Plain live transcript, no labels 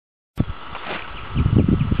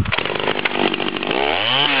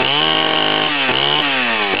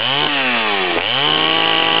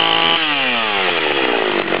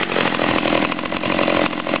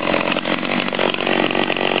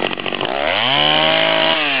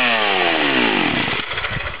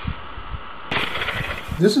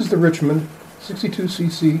This is the Richmond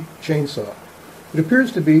 62cc chainsaw. It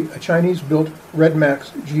appears to be a Chinese-built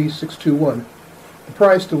Redmax G621. The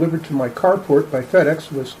price delivered to my carport by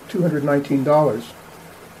FedEx was $219.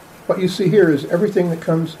 What you see here is everything that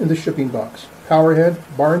comes in the shipping box: power head,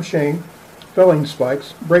 bar and chain, felling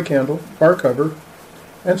spikes, brake handle, bar cover,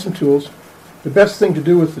 and some tools. The best thing to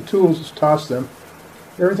do with the tools is toss them.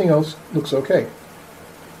 Everything else looks okay.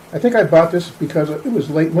 I think I bought this because it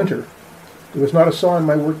was late winter. There was not a saw on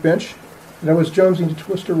my workbench, and I was jonesing to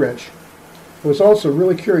twist a wrench. I was also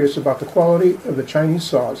really curious about the quality of the Chinese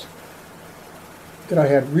saws that I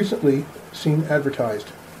had recently seen advertised.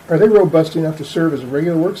 Are they robust enough to serve as a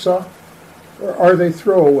regular work saw, or are they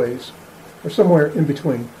throwaways, or somewhere in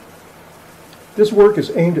between? This work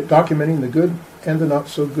is aimed at documenting the good and the not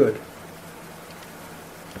so good.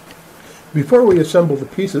 Before we assemble the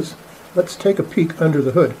pieces, let's take a peek under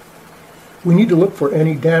the hood. We need to look for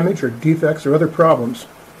any damage or defects or other problems.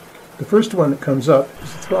 The first one that comes up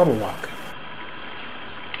is the throttle lock.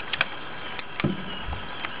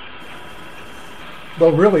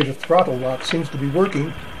 Well, really, the throttle lock seems to be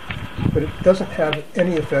working, but it doesn't have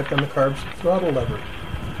any effect on the carb's throttle lever.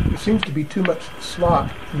 There seems to be too much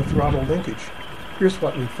slot in the throttle linkage. Here's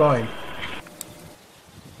what we find.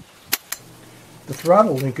 The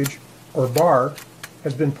throttle linkage, or bar,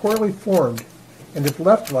 has been poorly formed, and if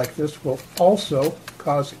left like this will also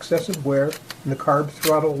cause excessive wear in the carb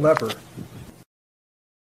throttle lever.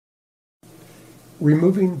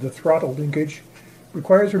 Removing the throttle linkage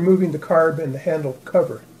requires removing the carb and the handle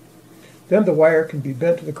cover. Then the wire can be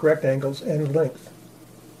bent to the correct angles and length.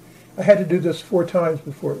 I had to do this 4 times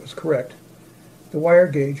before it was correct. The wire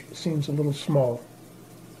gauge seems a little small.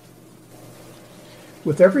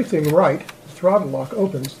 With everything right, the throttle lock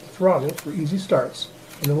opens the throttle for easy starts,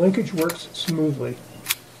 and the linkage works smoothly.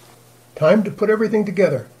 Time to put everything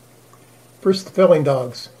together. First the felling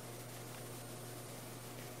dogs,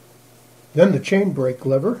 then the chain brake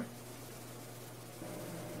lever.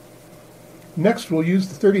 Next we'll use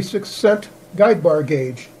the 36-cent guide bar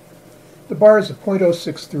gauge. The bar is a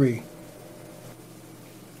 .063.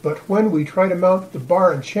 But when we try to mount the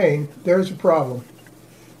bar and chain, there's a problem.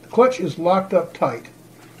 The clutch is locked up tight.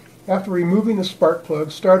 After removing the spark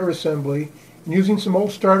plug, starter assembly, and using some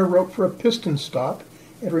old starter rope for a piston stop,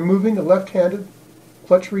 and removing the left-handed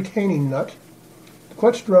clutch retaining nut, the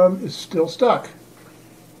clutch drum is still stuck.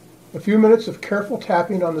 A few minutes of careful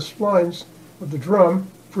tapping on the splines of the drum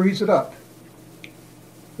frees it up.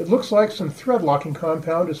 It looks like some thread locking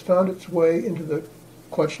compound has found its way into the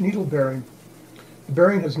clutch needle bearing. The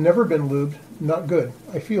bearing has never been lubed. Not good.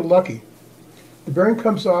 I feel lucky. The bearing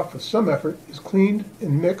comes off with some effort, is cleaned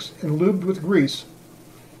and mixed and lubed with grease.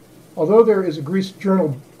 Although there is a grease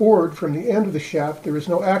journal board from the end of the shaft, there is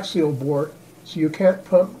no axial bore, so you can't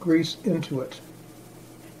pump grease into it.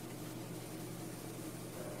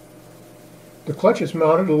 The clutch is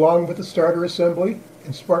mounted along with the starter assembly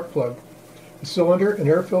and spark plug. The cylinder and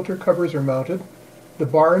air filter covers are mounted. The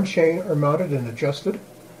bar and chain are mounted and adjusted.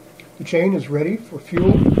 The chain is ready for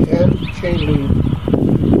fuel and chain lube.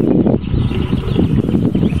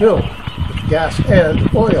 Fill with gas and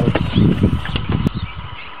oil.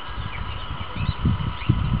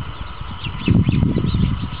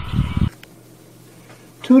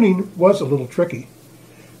 Tuning was a little tricky.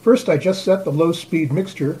 First I just set the low-speed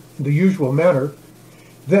mixture in the usual manner,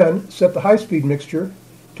 then set the high-speed mixture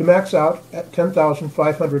to max out at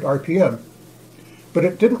 10,500 RPM, but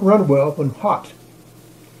it didn't run well when hot.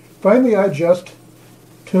 Finally I just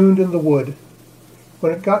tuned in the wood.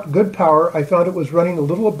 When it got good power, I found it was running a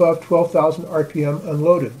little above 12,000 RPM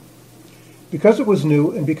unloaded. Because it was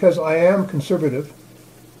new and because I am conservative,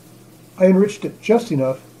 I enriched it just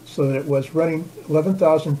enough so that it was running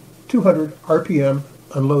 11,200 RPM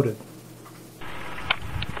unloaded.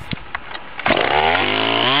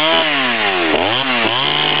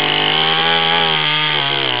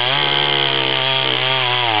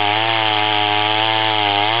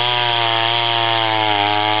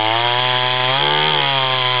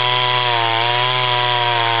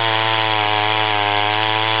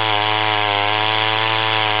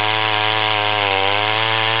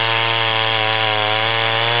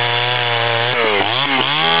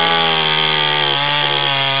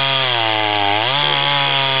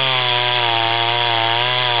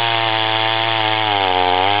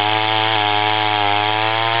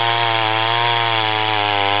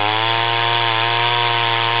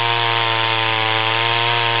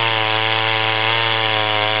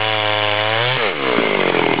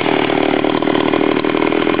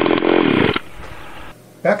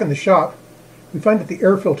 Back in the shop, we find that the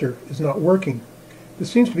air filter is not working.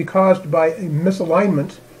 This seems to be caused by a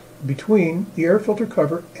misalignment between the air filter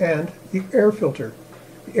cover and the air filter.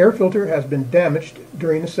 The air filter has been damaged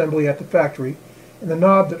during assembly at the factory, and the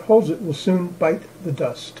knob that holds it will soon bite the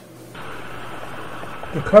dust.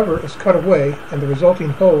 The cover is cut away, and the resulting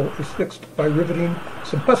hole is fixed by riveting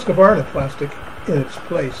some Husqvarna plastic in its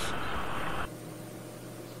place.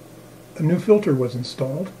 A new filter was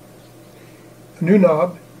installed. A new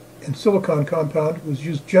knob and silicone compound was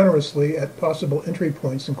used generously at possible entry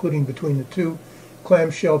points, including between the two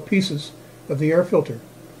clamshell pieces of the air filter.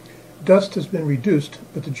 Dust has been reduced,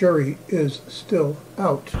 but the jury is still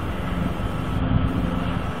out.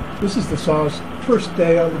 This is the saw's first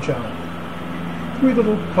day on the job. 3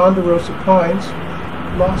 little ponderosa pines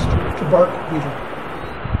lost to bark beetle.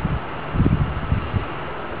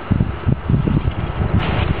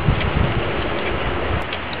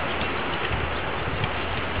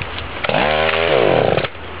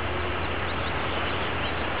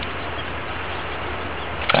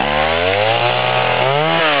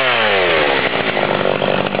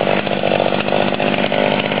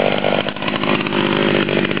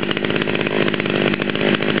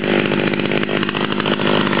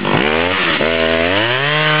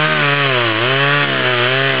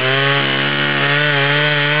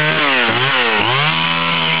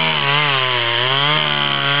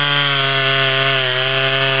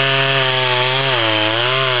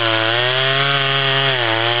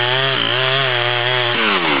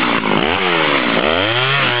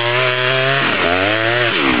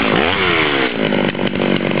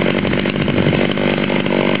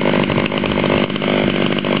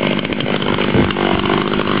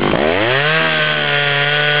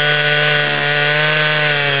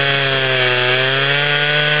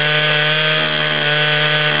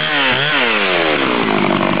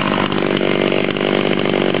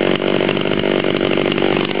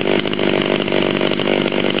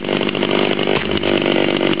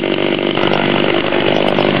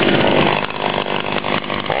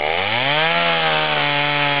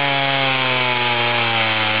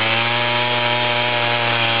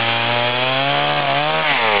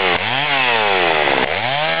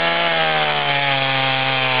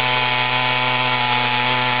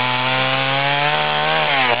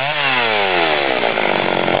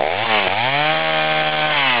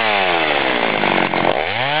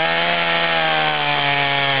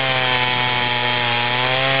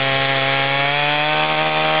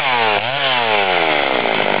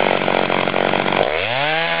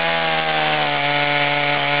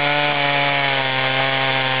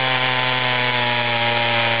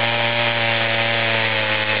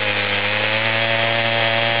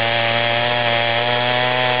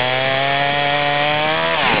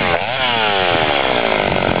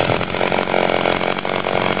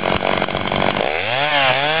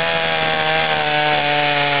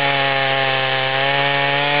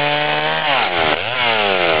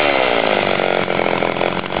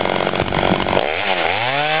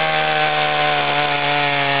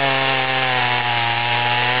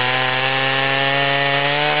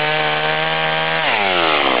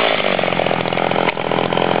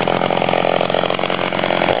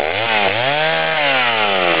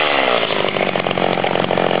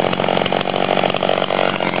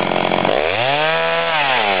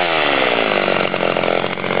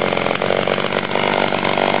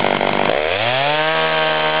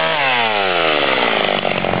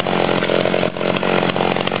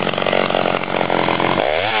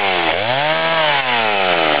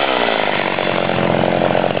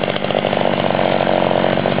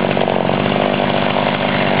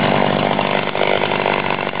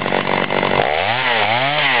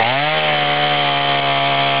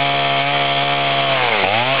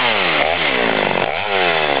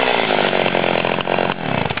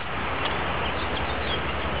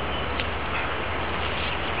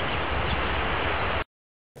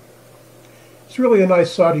 It's really a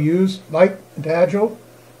nice saw to use, light and agile,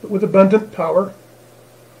 but with abundant power.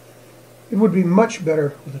 It would be much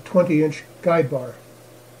better with a 20-inch guide bar.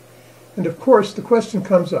 And of course, the question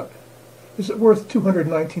comes up, is it worth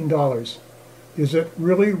 $219? Is it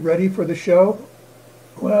really ready for the show?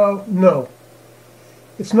 Well, no.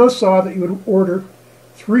 It's no saw that you would order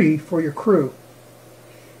 3 for your crew.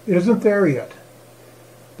 It isn't there yet.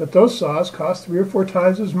 But those saws cost 3 or 4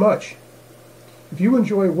 times as much. If you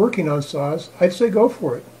enjoy working on saws, I'd say go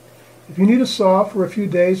for it. If you need a saw for a few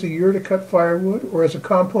days a year to cut firewood, or as a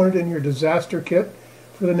component in your disaster kit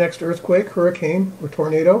for the next earthquake, hurricane, or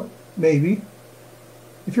tornado, maybe.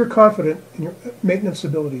 If you're confident in your maintenance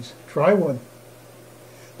abilities, try one.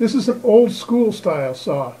 This is an old school style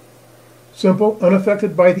saw. Simple,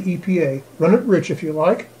 unaffected by the EPA. Run it rich if you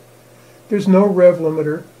like. There's no rev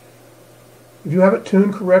limiter. If you have it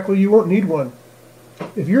tuned correctly, you won't need one.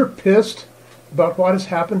 If you're pissed about what has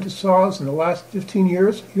happened to saws in the last 15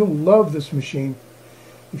 years, you'll love this machine.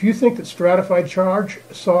 If you think that stratified charge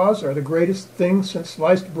saws are the greatest thing since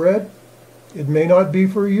sliced bread, it may not be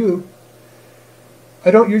for you.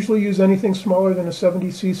 I don't usually use anything smaller than a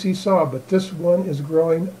 70cc saw, but this one is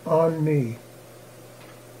growing on me.